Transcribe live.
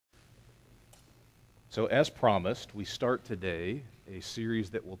So as promised, we start today a series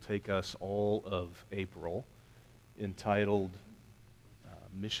that will take us all of April entitled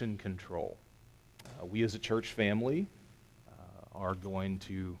Mission Control. We as a church family are going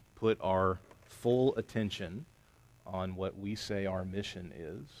to put our full attention on what we say our mission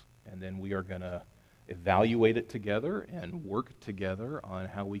is, and then we are going to evaluate it together and work together on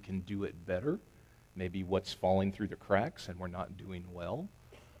how we can do it better, maybe what's falling through the cracks and we're not doing well.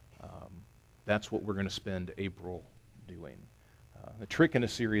 That's what we're going to spend April doing. The trick in a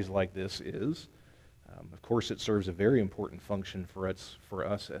series like this is, of course, it serves a very important function for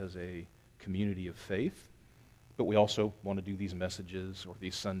us as a community of faith, but we also want to do these messages or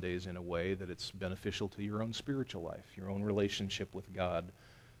these Sundays in a way that it's beneficial to your own spiritual life, your own relationship with God,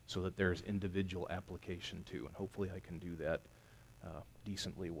 so that there's individual application too, and hopefully I can do that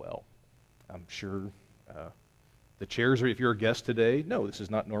decently well. I'm sure the chairs are, if you're a guest today, no, this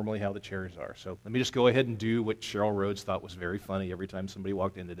is not normally how the chairs are. So let me just go ahead and do what Cheryl Rhodes thought was very funny every time somebody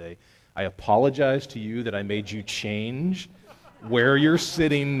walked in today. I apologize to you that I made you change where you're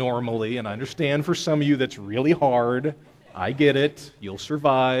sitting normally, and I understand for some of you that's really hard. I get it. You'll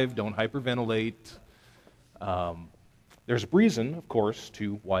survive. Don't hyperventilate. There's a reason, of course,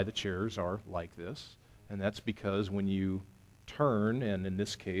 to why the chairs are like this, and that's because when you turn, and in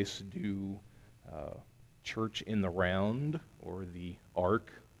this case do church in the round, or the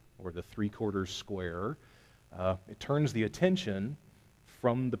arc, or the three-quarters square, it turns the attention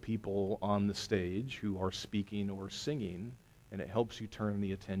from the people on the stage who are speaking or singing, and it helps you turn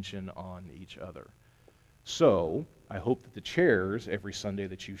the attention on each other. So, I hope that the chairs, every Sunday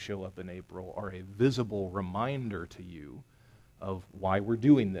that you show up in April, are a visible reminder to you of why we're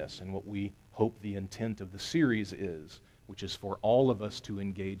doing this and what we hope the intent of the series is, which is for all of us to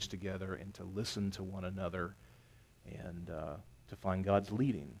engage together and to listen to one another and to find God's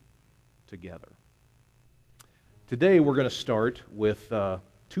leading together. Today we're going to start with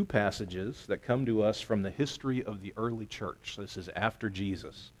two passages that come to us from the history of the early church. So this is after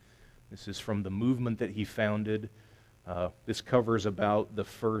Jesus. This is from the movement that he founded. This covers about the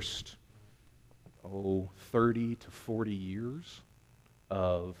first 30 to 40 years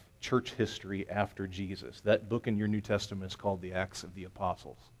of church history after Jesus. That book in your New Testament is called the Acts of the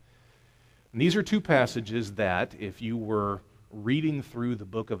Apostles. And these are two passages that, if you were reading through the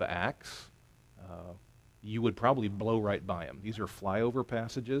book of Acts, you would probably blow right by them. These are flyover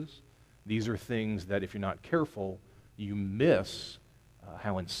passages. These are things that, if you're not careful, you miss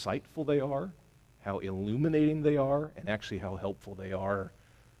how insightful they are, how illuminating they are, and actually how helpful they are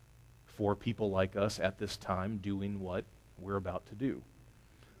for people like us at this time doing what we're about to do.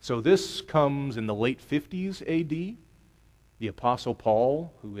 So this comes in the late 50s AD. The Apostle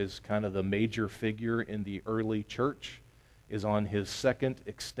Paul, who is kind of the major figure in the early church, is on his second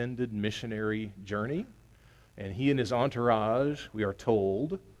extended missionary journey. And he and his entourage, we are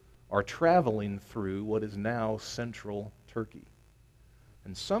told, are traveling through what is now central Turkey.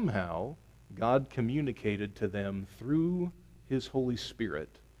 And somehow, God communicated to them through his Holy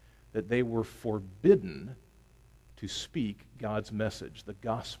Spirit that they were forbidden to speak God's message, the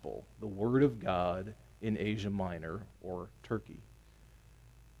gospel, the word of God in Asia Minor or Turkey.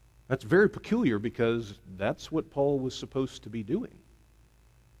 That's very peculiar because that's what Paul was supposed to be doing.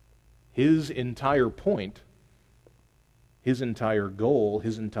 His entire point, his entire goal,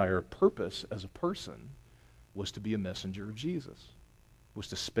 his entire purpose as a person was to be a messenger of Jesus, was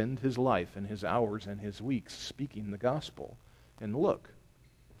to spend his life and his hours and his weeks speaking the gospel. And look,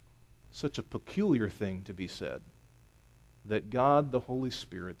 such a peculiar thing to be said, that God, the Holy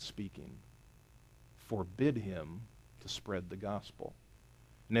Spirit speaking, forbid him to spread the gospel.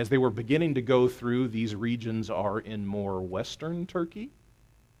 And as they were beginning to go through, these regions are in more western Turkey,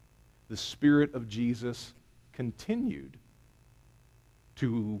 the Spirit of Jesus continued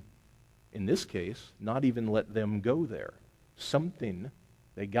to, in this case, not even let them go there.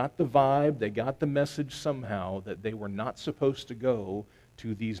 They got the vibe, they got the message somehow that they were not supposed to go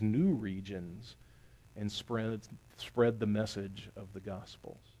to these new regions and spread the message of the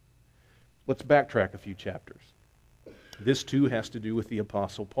Gospels. Let's backtrack a few chapters. This too has to do with the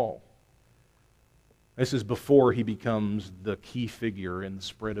Apostle Paul. This is before he becomes the key figure in the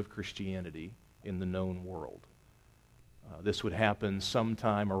spread of Christianity in the known world. This would happen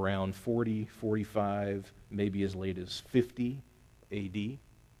sometime around 40, 45, maybe as late as 50 AD.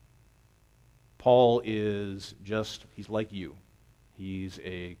 Paul is he's like you. He's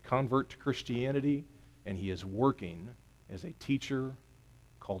a convert to Christianity, and he is working as a teacher,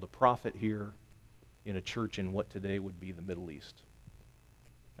 called a prophet here, in a church in what today would be the Middle East,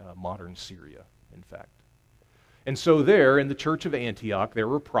 modern Syria, in fact. And so there, in the church of Antioch, there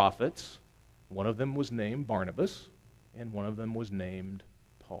were prophets, One of them was named Barnabas, and one of them was named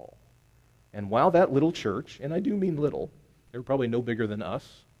Paul. And while that little church, and I do mean little, they were probably no bigger than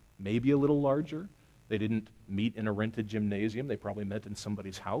us, maybe a little larger. They didn't meet in a rented gymnasium. They probably met in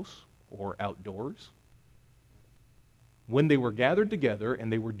somebody's house or outdoors. When they were gathered together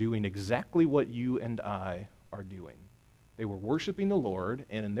and they were doing exactly what you and I are doing. They were worshiping the Lord,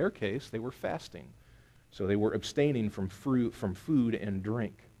 and in their case, they were fasting. So they were abstaining from food and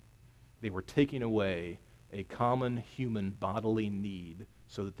drink. They were taking away a common human bodily need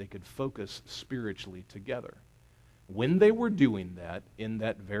so that they could focus spiritually together. When they were doing that in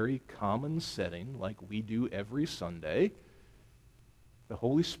that very common setting, like we do every Sunday, the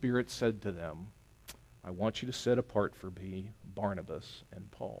Holy Spirit said to them, I want you to set apart for me Barnabas and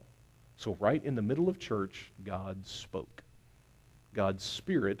Paul. So right in the middle of church, God spoke. God's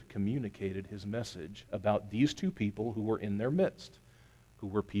Spirit communicated his message about these two people who were in their midst, who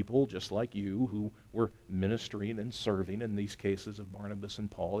were people just like you, who were ministering and serving. In these cases of Barnabas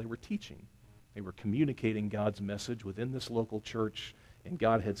and Paul, they were teaching. They were communicating God's message within this local church, and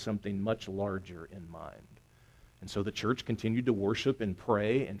God had something much larger in mind. And so the church continued to worship and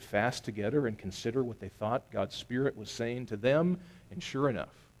pray and fast together and consider what they thought God's Spirit was saying to them, and sure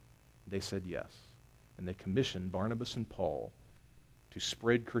enough, they said yes. And they commissioned Barnabas and Paul to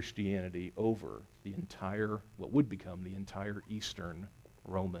spread Christianity over the entire, what would become the entire Eastern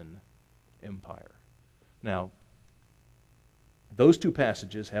Roman Empire. Now, those two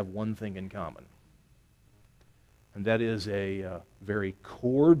passages have one thing in common, and that is a very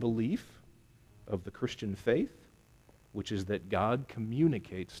core belief of the Christian faith, which is that God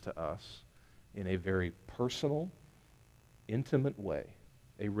communicates to us in a very personal, intimate way,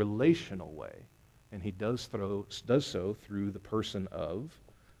 a relational way, and he does so through the person of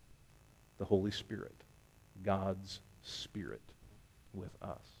the Holy Spirit, God's Spirit with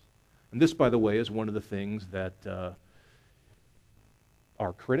us. And this, by the way, is one of the things that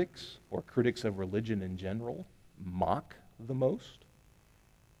our critics, or critics of religion in general, mock the most.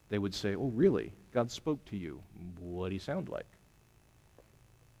 They would say, oh, really? God spoke to you. What did he sound like?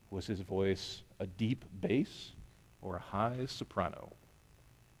 Was his voice a deep bass or a high soprano?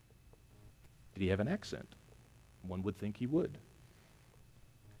 Did he have an accent? One would think he would.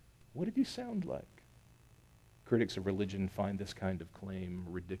 What did he sound like? Critics of religion find this kind of claim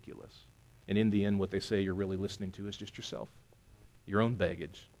ridiculous. And in the end, what they say you're really listening to is just yourself, your own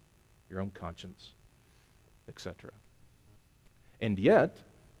baggage, your own conscience, etc. And yet,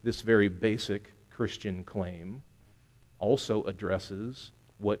 this very basic Christian claim also addresses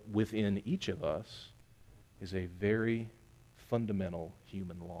what within each of us is a very fundamental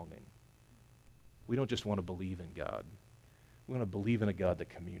human longing. We don't just want to believe in God. We want to believe in a God that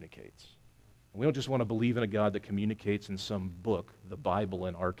communicates. And we don't just want to believe in a God that communicates in some book, the Bible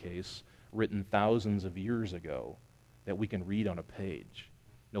in our case, written thousands of years ago, that we can read on a page.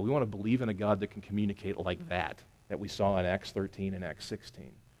 No, we want to believe in a God that can communicate like that we saw in Acts 13 and Acts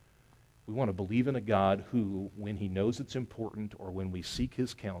 16. We want to believe in a God who, when he knows it's important or when we seek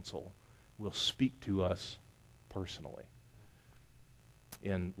his counsel, will speak to us personally.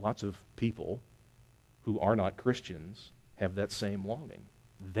 And lots of people who are not Christians have that same longing.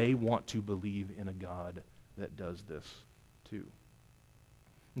 They want to believe in a God that does this too.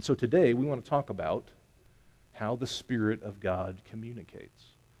 And so today we want to talk about how the Spirit of God communicates.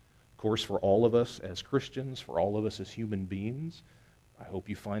 Of course, for all of us as Christians, for all of us as human beings, I hope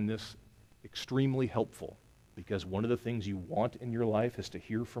you find this extremely helpful, because one of the things you want in your life is to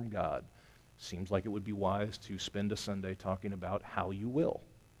hear from God. Seems like it would be wise to spend a Sunday talking about how you will,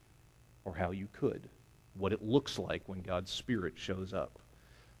 or how you could, what it looks like when God's Spirit shows up.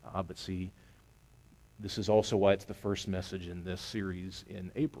 But see, this is also why it's the first message in this series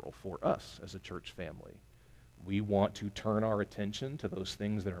in April for us as a church family. We want to turn our attention to those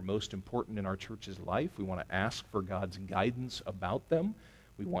things that are most important in our church's life. We want to ask for God's guidance about them.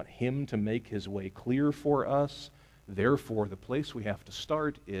 We want him to make his way clear for us. Therefore, the place we have to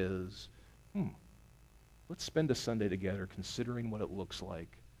start is, let's spend a Sunday together considering what it looks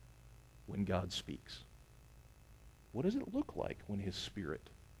like when God speaks. What does it look like when his Spirit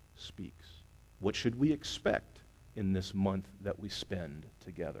speaks? What should we expect in this month that we spend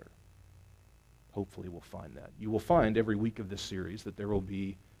together? Hopefully we'll find that. You will find every week of this series that there will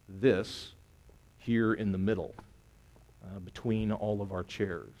be this here in the middle, between all of our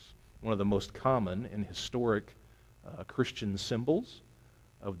chairs. One of the most common and historic Christian symbols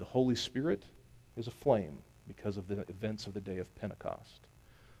of the Holy Spirit is a flame because of the events of the day of Pentecost.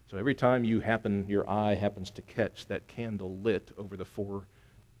 So every time your eye happens to catch that candle lit over the 4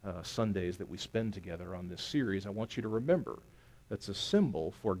 Sundays that we spend together on this series, I want you to remember that's a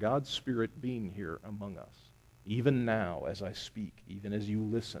symbol for God's Spirit being here among us. Even now, as I speak, even as you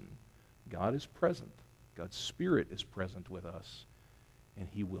listen, God is present. God's Spirit is present with us, and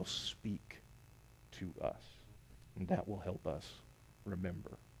He will speak to us. And that will help us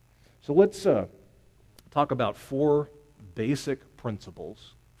remember. So let's talk about 4 basic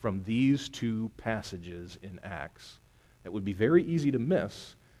principles from these 2 passages in Acts that would be very easy to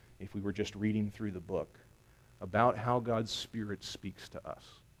miss if we were just reading through the book, about how God's Spirit speaks to us,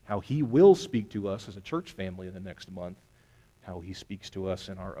 how He will speak to us as a church family in the next month, how He speaks to us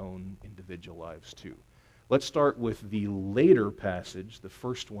in our own individual lives too. Let's start with the later passage, the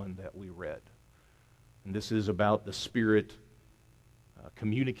first one that we read. And this is about the Spirit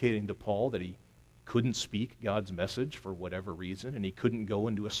communicating to Paul that he couldn't speak God's message for whatever reason, and he couldn't go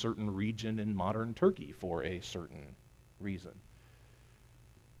into a certain region in modern Turkey for a certain reason.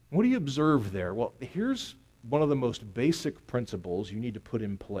 What do you observe there? Well, here's one of the most basic principles you need to put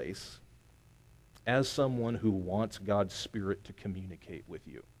in place as someone who wants God's Spirit to communicate with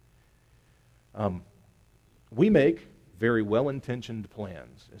you. We make very well-intentioned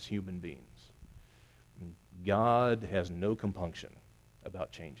plans as human beings. God has no compunction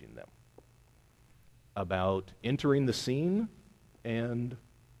about changing them, about entering the scene and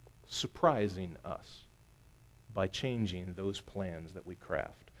surprising us by changing those plans that we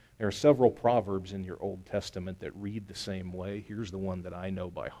craft. There are several proverbs in your Old Testament that read the same way. Here's the one that I know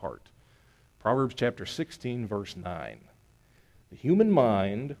by heart. Proverbs chapter 16, verse 9. The human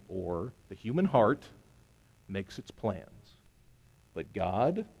mind, or the human heart, makes its plans, but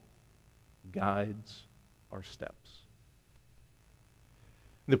God guides our steps.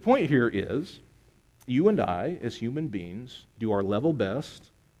 The point here is, you and I, as human beings, do our level best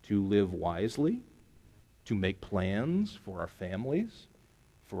to live wisely, to make plans for our families,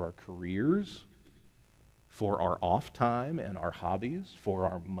 for our careers, for our off time and our hobbies, for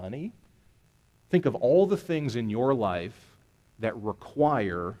our money. Think of all the things in your life that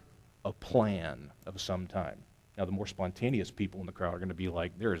require a plan of some time. Now, the more spontaneous people in the crowd are going to be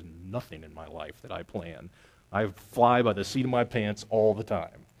like, there is nothing in my life that I plan. I fly by the seat of my pants all the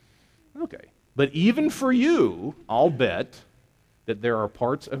time. Okay. But even for you, I'll bet that there are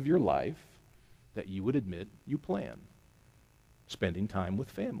parts of your life that you would admit you plan. Spending time with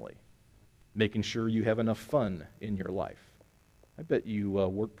family. Making sure you have enough fun in your life. I bet you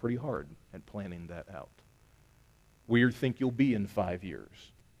work pretty hard at planning that out. Where you think you'll be in 5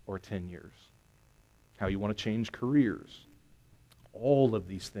 years or 10 years. How you want to change careers. All of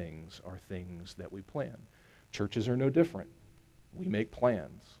these things are things that we plan. Churches are no different. We make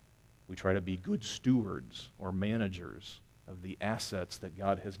plans. We try to be good stewards or managers of the assets that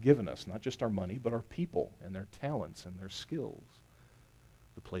God has given us, not just our money, but our people and their talents and their skills.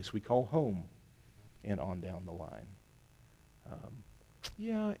 The place we call home, and on down the line.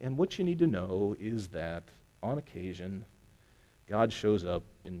 And what you need to know is that on occasion, God shows up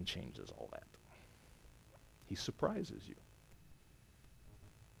and changes all that. He surprises you.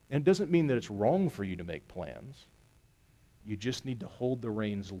 And it doesn't mean that it's wrong for you to make plans. You just need to hold the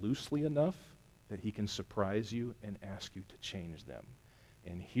reins loosely enough that He can surprise you and ask you to change them.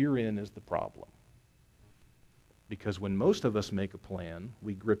 And herein is the problem. Because when most of us make a plan,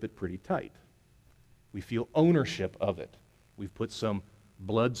 we grip it pretty tight. We feel ownership of it. We've put some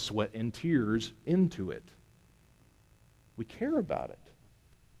blood, sweat, and tears into it. We care about it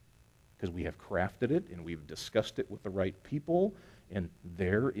because we have crafted it and we've discussed it with the right people, and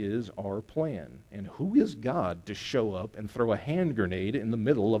there is our plan. And who is God to show up and throw a hand grenade in the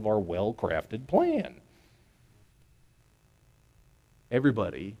middle of our well-crafted plan?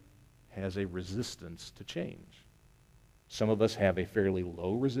 Everybody has a resistance to change. Some of us have a fairly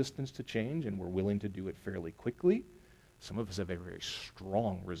low resistance to change, and we're willing to do it fairly quickly. Some of us have a very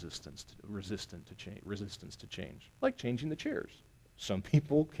strong resistance to change, like changing the chairs. Some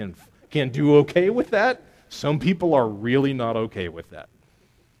people can do okay with that. Some people are really not okay with that.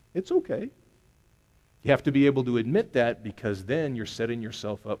 It's okay. You have to be able to admit that, because then you're setting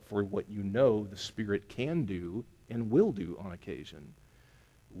yourself up for what you know the Spirit can do and will do on occasion,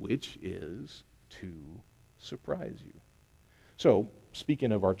 which is to surprise you. So,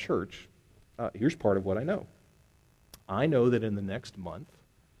 speaking of our church, here's part of what I know. I know that in the next month,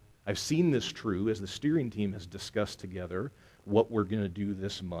 I've seen this true as the steering team has discussed together what we're going to do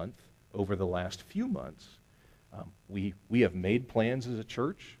this month over the last few months. We have made plans as a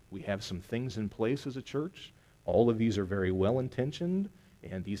church. We have some things in place as a church. All of these are very well-intentioned,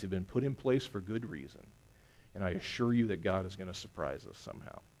 and these have been put in place for good reason. And I assure you that God is going to surprise us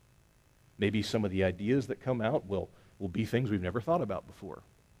somehow. Maybe some of the ideas that come out will be things we've never thought about before.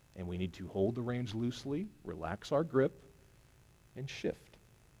 And we need to hold the reins loosely, relax our grip, and shift.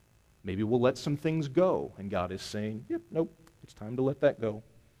 Maybe we'll let some things go, and God is saying, yep, nope, it's time to let that go.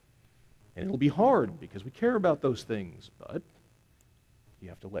 And it'll be hard because we care about those things, but you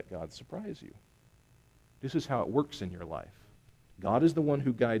have to let God surprise you. This is how it works in your life. God is the one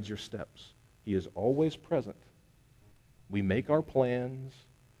who guides your steps. He is always present. We make our plans,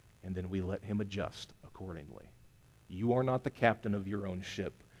 and then we let him adjust accordingly. You are not the captain of your own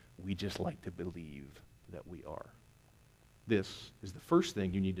ship. We just like to believe that we are. This is the first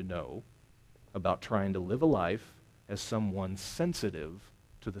thing you need to know about trying to live a life as someone sensitive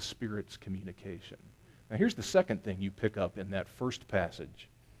to the Spirit's communication. Now here's the second thing you pick up in that first passage,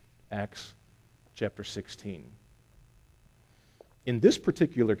 Acts chapter 16. In this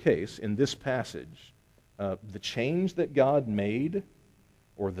particular case, in this passage, the change that God made,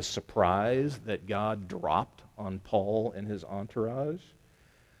 or the surprise that God dropped on Paul and his entourage,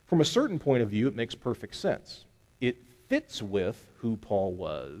 from a certain point of view, it makes perfect sense. It fits with who Paul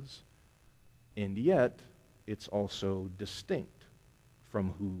was, and yet it's also distinct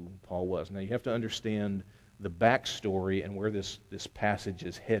from who Paul was. Now you have to understand the backstory and where this passage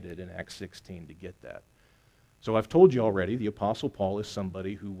is headed in Acts 16 to get that. So I've told you already, the Apostle Paul is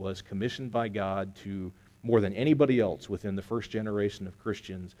somebody who was commissioned by God to, more than anybody else within the first generation of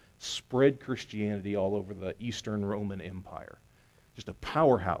Christians, spread Christianity all over the Eastern Roman Empire. Just a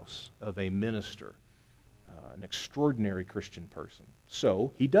powerhouse of a minister, an extraordinary Christian person.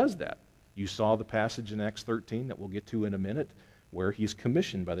 So he does that. You saw the passage in Acts 13 that we'll get to in a minute, where he's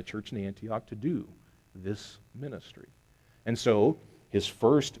commissioned by the church in Antioch to do this ministry. And so his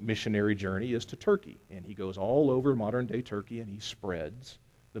first missionary journey is to Turkey, and he goes all over modern-day Turkey, and he spreads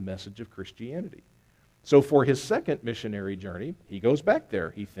the message of Christianity. So for his second missionary journey, he goes back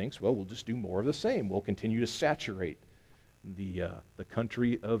there. He thinks, well, we'll just do more of the same. We'll continue to saturate the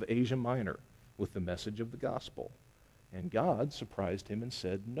country of Asia Minor with the message of the gospel. And God surprised him and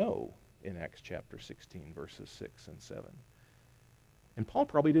said no in Acts chapter 16, verses 6 and 7. And Paul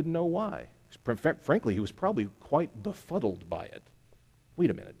probably didn't know why. Frankly, he was probably quite befuddled by it. Wait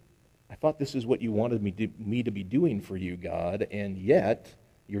a minute. I thought this is what you wanted me to be doing for you, God, and yet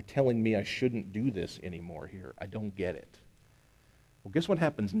you're telling me I shouldn't do this anymore here. I don't get it. Well, guess what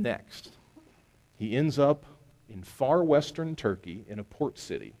happens next? He ends up in far western Turkey in a port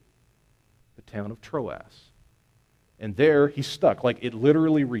city, the town of Troas. And there he's stuck. Like it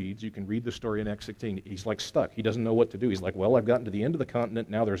literally reads, you can read the story in Acts 16, he's like stuck. He doesn't know what to do. He's like, well, I've gotten to the end of the continent,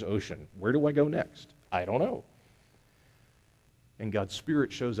 now there's ocean. Where do I go next? I don't know. And God's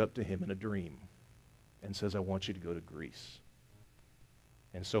Spirit shows up to him in a dream and says, I want you to go to Greece.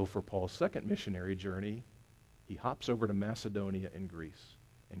 And so for Paul's second missionary journey, he hops over to Macedonia and Greece,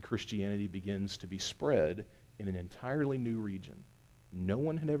 and Christianity begins to be spread in an entirely new region. No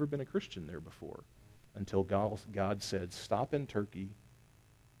one had ever been a Christian there before, until God said, stop in Turkey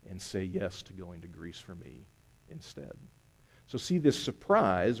and say yes to going to Greece for me instead. So see, this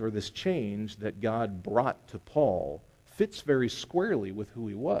surprise or this change that God brought to Paul fits very squarely with who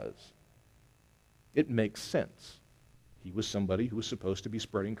he was. It makes sense. He was somebody who was supposed to be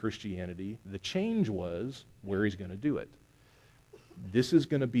spreading Christianity. The change was where he's going to do it. This is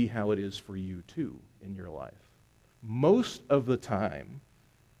going to be how it is for you too in your life. Most of the time,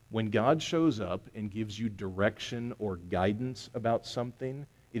 when God shows up and gives you direction or guidance about something,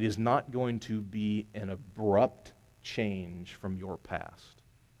 it is not going to be an abrupt change from your past.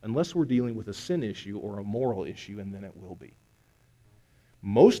 Unless we're dealing with a sin issue or a moral issue, and then it will be.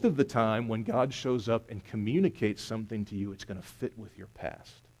 Most of the time, when God shows up and communicates something to you, it's going to fit with your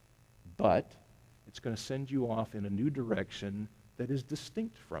past. But it's going to send you off in a new direction that is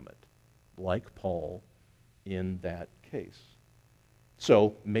distinct from it, like Paul in that case.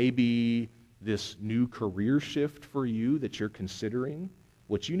 So maybe this new career shift for you that you're considering,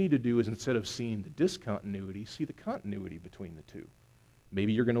 what you need to do is, instead of seeing the discontinuity, see the continuity between the two.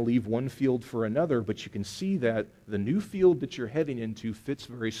 Maybe you're going to leave one field for another, but you can see that the new field that you're heading into fits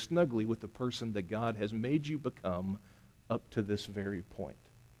very snugly with the person that God has made you become up to this very point.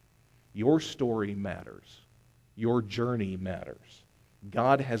 Your story matters. Your journey matters.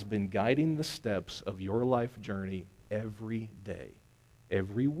 God has been guiding the steps of your life journey every day,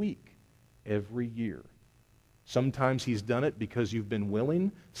 every week, every year. Sometimes he's done it because you've been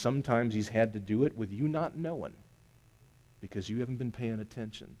willing. Sometimes he's had to do it with you not knowing, because you haven't been paying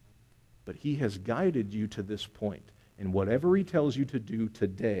attention. But he has guided you to this point, and whatever he tells you to do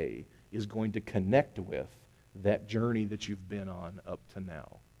today is going to connect with that journey that you've been on up to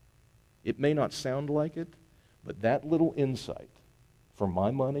now. It may not sound like it, but that little insight, for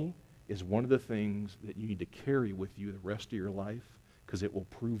my money, is one of the things that you need to carry with you the rest of your life, because it will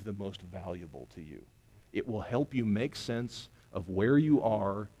prove the most valuable to you. It will help you make sense of where you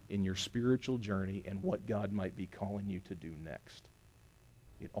are in your spiritual journey and what God might be calling you to do next.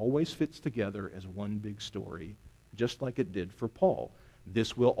 It always fits together as one big story, just like it did for Paul.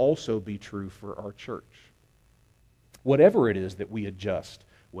 This will also be true for our church. Whatever it is that we adjust,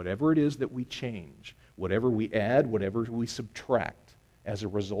 whatever it is that we change, whatever we add, whatever we subtract as a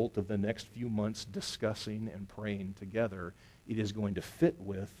result of the next few months discussing and praying together, it is going to fit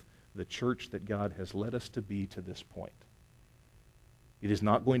with the church that God has led us to be to this point. It is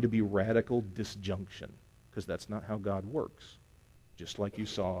not going to be radical disjunction, because that's not how God works, just like you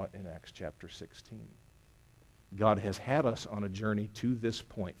saw in Acts chapter 16. God has had us on a journey to this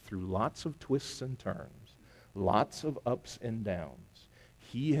point through lots of twists and turns, lots of ups and downs.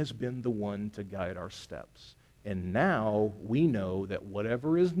 He has been the one to guide our steps. And now we know that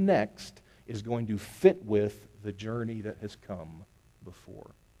whatever is next is going to fit with the journey that has come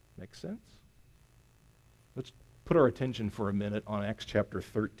before. Make sense? Let's put our attention for a minute on Acts chapter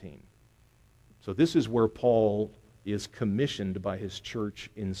 13. So this is where Paul is commissioned by his church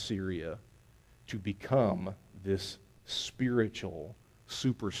in Syria to become this spiritual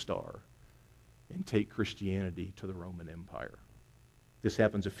superstar and take Christianity to the Roman Empire. This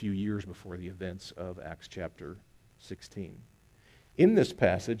happens a few years before the events of Acts chapter 16. In this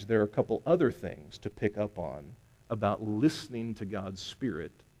passage, there are a couple other things to pick up on about listening to God's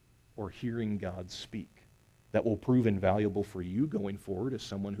Spirit or hearing God speak that will prove invaluable for you going forward as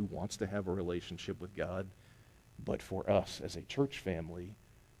someone who wants to have a relationship with God, but for us as a church family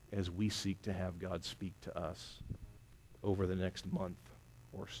as we seek to have God speak to us over the next month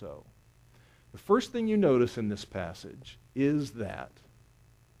or so. The first thing you notice in this passage is that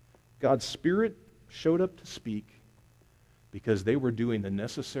God's Spirit showed up to speak because they were doing the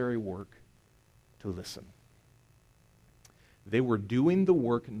necessary work to listen. They were doing the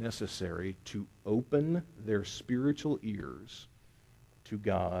work necessary to open their spiritual ears to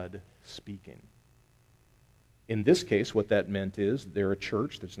God speaking. In this case, what that meant is they're a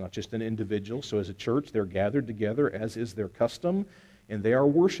church that's not just an individual. So as a church, they're gathered together, as is their custom, and they are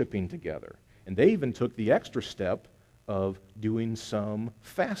worshiping together. And they even took the extra step of doing some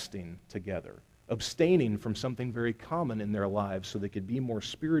fasting together, abstaining from something very common in their lives so they could be more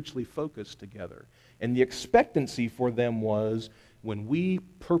spiritually focused together. And the expectancy for them was when we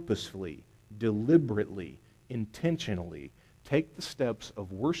purposefully, deliberately, intentionally take the steps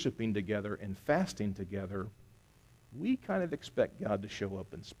of worshiping together and fasting together, we kind of expect God to show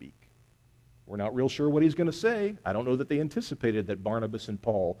up and speak. We're not real sure what he's going to say. I don't know that they anticipated that Barnabas and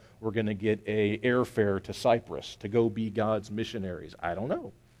Paul were going to get an airfare to Cyprus to go be God's missionaries. I don't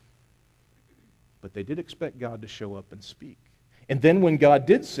know. But they did expect God to show up and speak. And then when God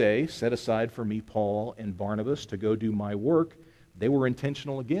did say, set aside for me Paul and Barnabas to go do my work, they were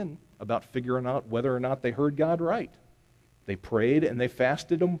intentional again about figuring out whether or not they heard God right. They prayed and they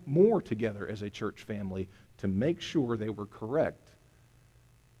fasted them more together as a church family to make sure they were correct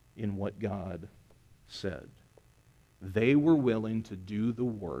in what God said. They were willing to do the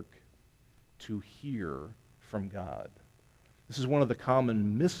work to hear from God. This is one of the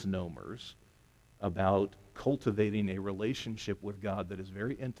common misnomers about cultivating a relationship with God that is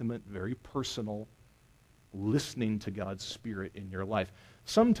very intimate, very personal, listening to God's Spirit in your life.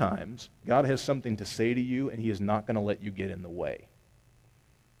 Sometimes God has something to say to you and he is not going to let you get in the way.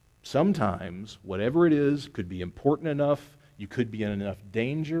 Sometimes, whatever it is, could be important enough, you could be in enough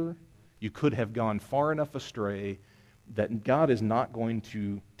danger, you could have gone far enough astray that God is not going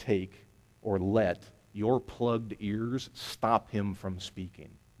to take or let your plugged ears stop him from speaking.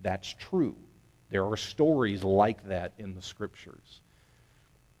 That's true. There are stories like that in the Scriptures.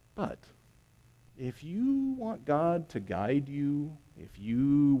 But if you want God to guide you, if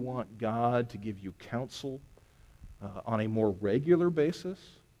you want God to give you counsel on a more regular basis,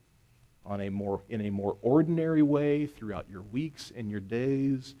 in a more ordinary way throughout your weeks and your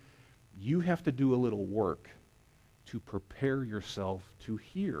days, you have to do a little work to prepare yourself to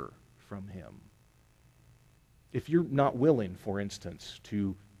hear from him. If you're not willing, for instance,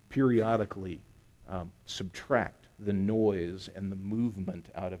 to periodically subtract the noise and the movement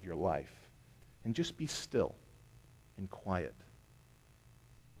out of your life, and just be still and quiet,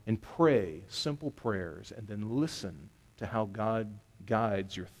 and pray simple prayers, and then listen to how God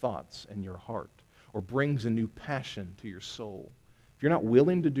guides your thoughts and your heart, or brings a new passion to your soul. If you're not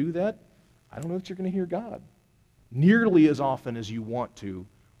willing to do that, I don't know that you're going to hear God nearly as often as you want to,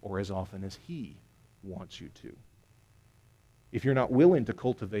 or as often as he wants you to. If you're not willing to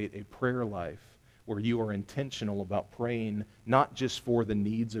cultivate a prayer life where you are intentional about praying not just for the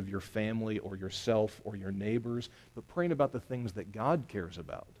needs of your family or yourself or your neighbors, but praying about the things that God cares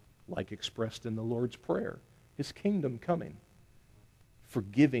about, like expressed in the Lord's Prayer, his kingdom coming,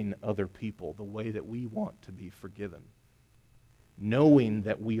 forgiving other people the way that we want to be forgiven, knowing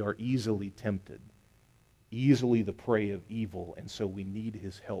that we are easily tempted, easily the prey of evil, and so we need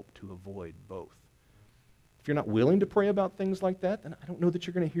his help to avoid both. If you're not willing to pray about things like that, then I don't know that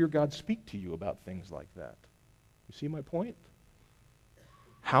you're going to hear God speak to you about things like that. You see my point?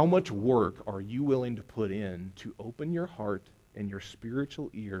 How much work are you willing to put in to open your heart and your spiritual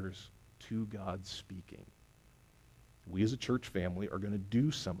ears to God speaking? We as a church family are going to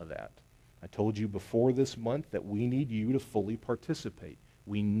do some of that. I told you before this month that we need you to fully participate.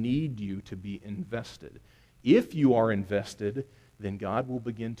 We need you to be invested. If you are invested, then God will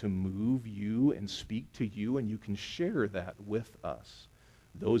begin to move you and speak to you, and you can share that with us.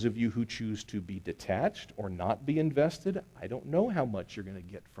 Those of you who choose to be detached or not be invested, I don't know how much you're going to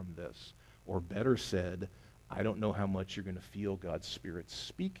get from this. Or better said, I don't know how much you're going to feel God's Spirit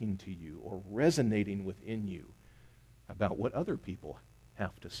speaking to you or resonating within you about what other people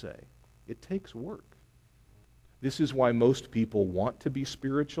have to say. It takes work. This is why most people want to be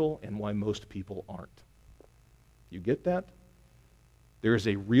spiritual and why most people aren't. You get that? There is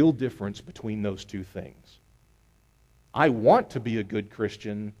a real difference between those two things. I want to be a good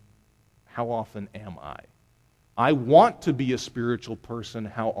Christian. How often am I? I want to be a spiritual person.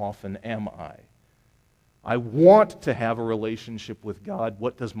 How often am I? I want to have a relationship with God.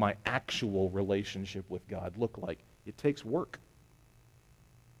 What does my actual relationship with God look like? It takes work.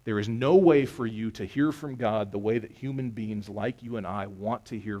 There is no way for you to hear from God the way that human beings like you and I want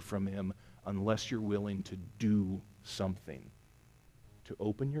to hear from him unless you're willing to do something, to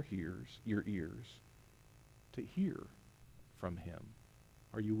open your ears to hear from him.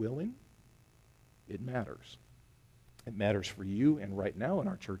 Are you willing? It matters. It matters for you, and right now in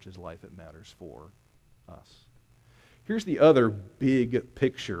our church's life, it matters for us. Here's the other big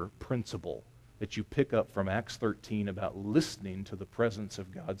picture principle that you pick up from Acts 13 about listening to the presence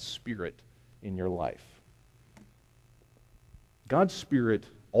of God's Spirit in your life. God's Spirit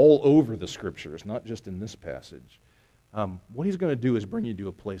all over the Scriptures, not just in this passage. What he's going to do is bring you to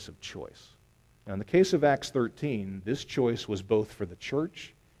a place of choice. Now, in the case of Acts 13, this choice was both for the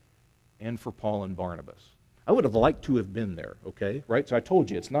church and for Paul and Barnabas. I would have liked to have been there, okay? Right? So I told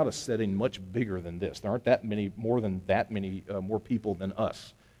you, it's not a setting much bigger than this. There aren't more people than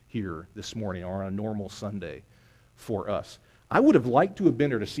us here this morning or on a normal Sunday for us. I would have liked to have been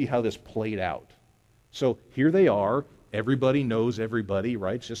there to see how this played out. So here they are. Everybody knows everybody,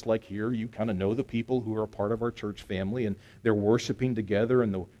 right? It's just like here, you kind of know the people who are a part of our church family, and they're worshiping together,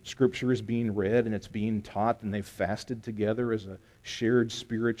 and the Scripture is being read, and it's being taught, and they've fasted together as a shared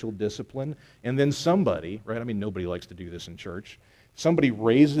spiritual discipline. And then somebody, right? I mean, nobody likes to do this in church. Somebody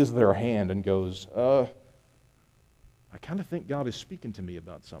raises their hand and goes, I kind of think God is speaking to me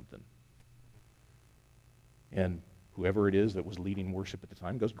about something. And whoever it is that was leading worship at the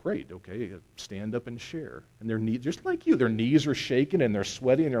time goes, great, okay, stand up and share. And their knees, just like you, their knees are shaking and they're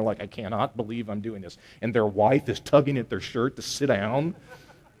sweaty and they're like, I cannot believe I'm doing this. And their wife is tugging at their shirt to sit down,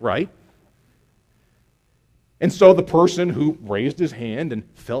 right? And so the person who raised his hand and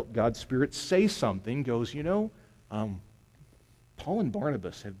felt God's Spirit say something goes, Paul and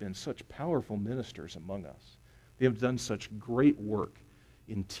Barnabas have been such powerful ministers among us. They have done such great work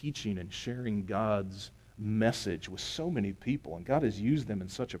in teaching and sharing God's message with so many people, and God has used them in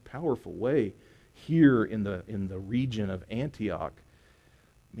such a powerful way here in the region of Antioch.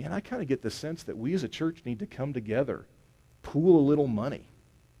 Man, I kind of get the sense that we as a church need to come together, pool a little money,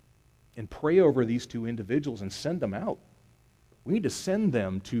 and pray over these two individuals and send them out. We need to send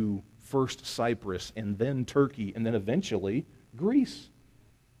them to first Cyprus and then Turkey and then eventually Greece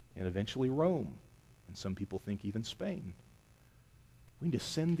and eventually Rome, and some people think even Spain. We need to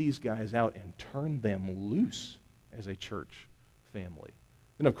send these guys out and turn them loose as a church family.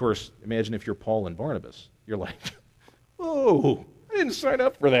 And of course, imagine if you're Paul and Barnabas. You're like, whoa, I didn't sign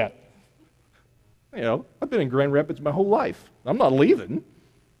up for that. I've been in Grand Rapids my whole life. I'm not leaving.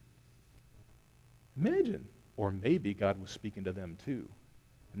 Imagine. Or maybe God was speaking to them too.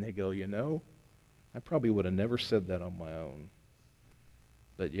 And they go, I probably would have never said that on my own.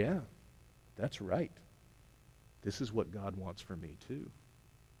 But yeah, that's right. This is what God wants for me too.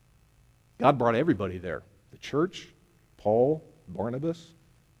 God brought everybody there. The church, Paul, Barnabas,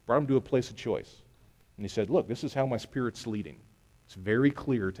 brought them to a place of choice. And he said, look, this is how my Spirit's leading. It's very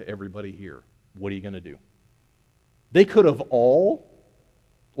clear to everybody here. What are you going to do? They could have all,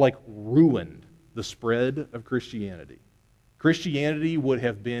 ruined the spread of Christianity. Christianity would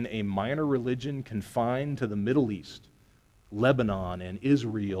have been a minor religion confined to the Middle East, Lebanon and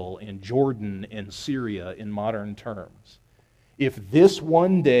Israel and Jordan and Syria in modern terms. if this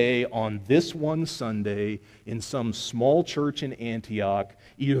one day, on this one Sunday, in some small church in Antioch,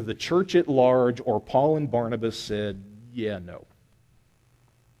 either the church at large or Paul and Barnabas said, yeah, no.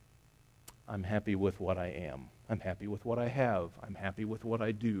 I'm happy with what I am. I'm happy with what I have. I'm happy with what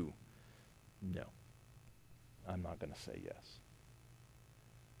I do. No. I'm not going to say yes.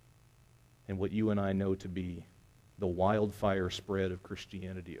 And what you and I know to be the wildfire spread of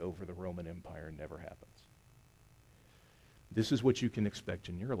Christianity over the Roman Empire never happens. This is what you can expect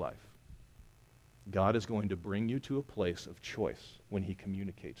in your life. God is going to bring you to a place of choice when he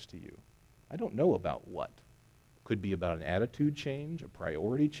communicates to you. I don't know about what. Could be about an attitude change, a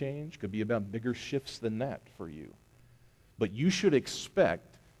priority change, could be about bigger shifts than that for you. But you should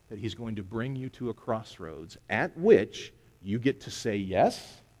expect that he's going to bring you to a crossroads at which you get to say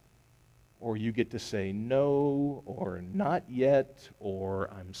yes, or you get to say no, or not yet, or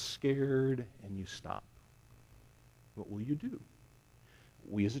I'm scared, and you stop. What will you do?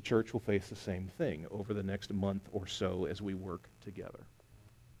 We as a church will face the same thing over the next month or so as we work together.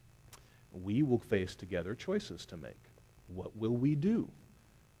 We will face together choices to make. What will we do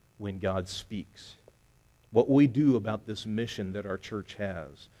when God speaks? What will we do about this mission that our church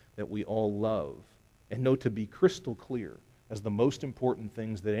has, that we all love, and know to be crystal clear as the most important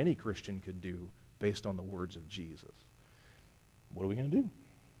things that any Christian could do based on the words of Jesus? What are we going to do?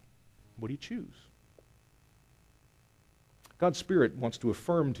 What do you choose? God's Spirit wants to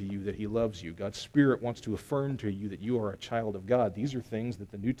affirm to you that he loves you. God's Spirit wants to affirm to you that you are a child of God. These are things that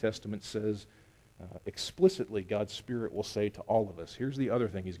the New Testament says explicitly God's Spirit will say to all of us. Here's the other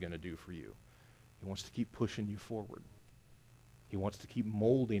thing he's going to do for you. He wants to keep pushing you forward. He wants to keep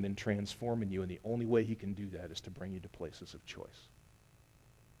molding and transforming you, and the only way he can do that is to bring you to places of choice,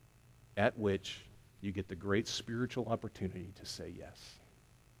 at which you get the great spiritual opportunity to say yes,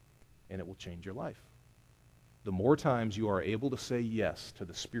 and it will change your life. The more times you are able to say yes to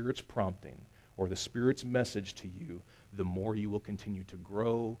the Spirit's prompting or the Spirit's message to you, the more you will continue to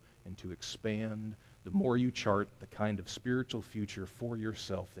grow and to expand, the more you chart the kind of spiritual future for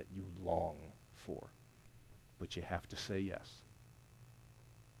yourself that you long for. But you have to say yes.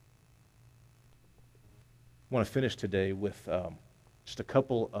 I want to finish today with just a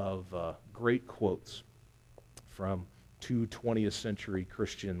couple of great quotes from two 20th century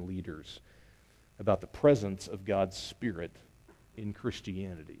Christian leaders about the presence of God's Spirit in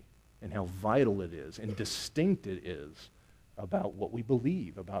Christianity and how vital it is and distinct it is about what we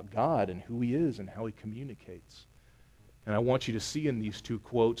believe about God and who he is and how he communicates. And I want you to see in these two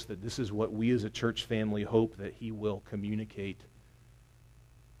quotes that this is what we as a church family hope that he will communicate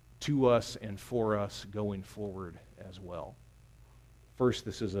to us and for us going forward as well. First,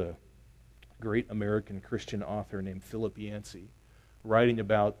 this is a great American Christian author named Philip Yancey, writing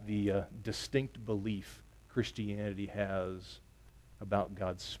about the distinct belief Christianity has about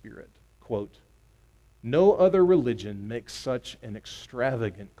God's Spirit. Quote, "No other religion makes such an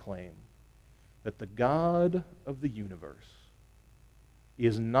extravagant claim that the God of the universe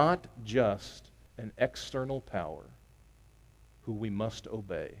is not just an external power who we must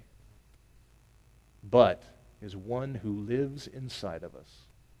obey, but is one who lives inside of us,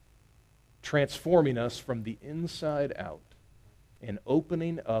 transforming us from the inside out and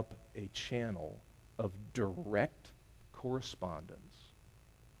opening up a channel of direct correspondence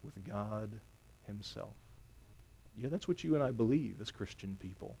with God himself." Yeah, that's what you and I believe as Christian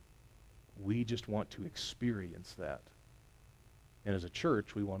people. We just want to experience that. And as a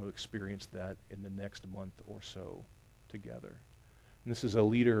church, we want to experience that in the next month or so together. And this is a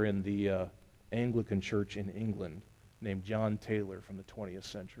leader in the Anglican Church in England named John Taylor from the 20th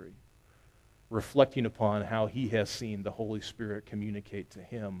century, reflecting upon how he has seen the Holy Spirit communicate to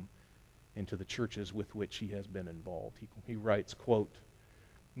him and to the churches with which he has been involved. He writes, quote,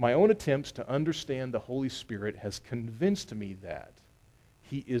 "My own attempts to understand the Holy Spirit has convinced me that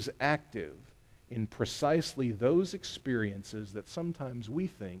he is active in precisely those experiences that sometimes we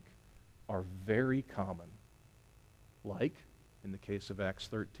think are very common, like, in the case of Acts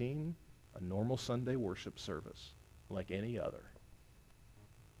 13, a normal Sunday worship service, like any other.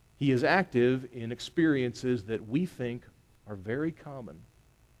 He is active in experiences that we think are very common,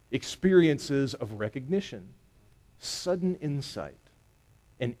 experiences of recognition, sudden insight,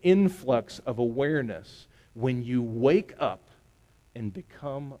 an influx of awareness when you wake up and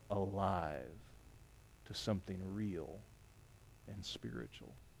become alive to something real and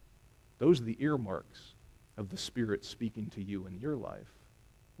spiritual. Those are the earmarks of the Spirit speaking to you in your life.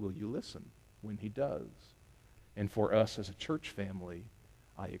 Will you listen when he does? And for us as a church family,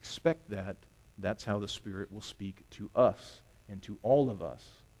 I expect that that's how the Spirit will speak to us and to all of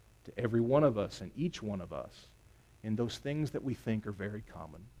us, to every one of us and each one of us in those things that we think are very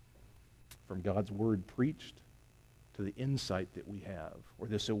common, from God's word preached to the insight that we have, or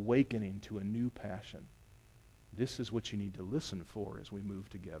this awakening to a new passion. This is what you need to listen for as we move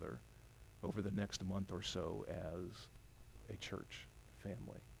together over the next month or so as a church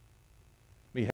family.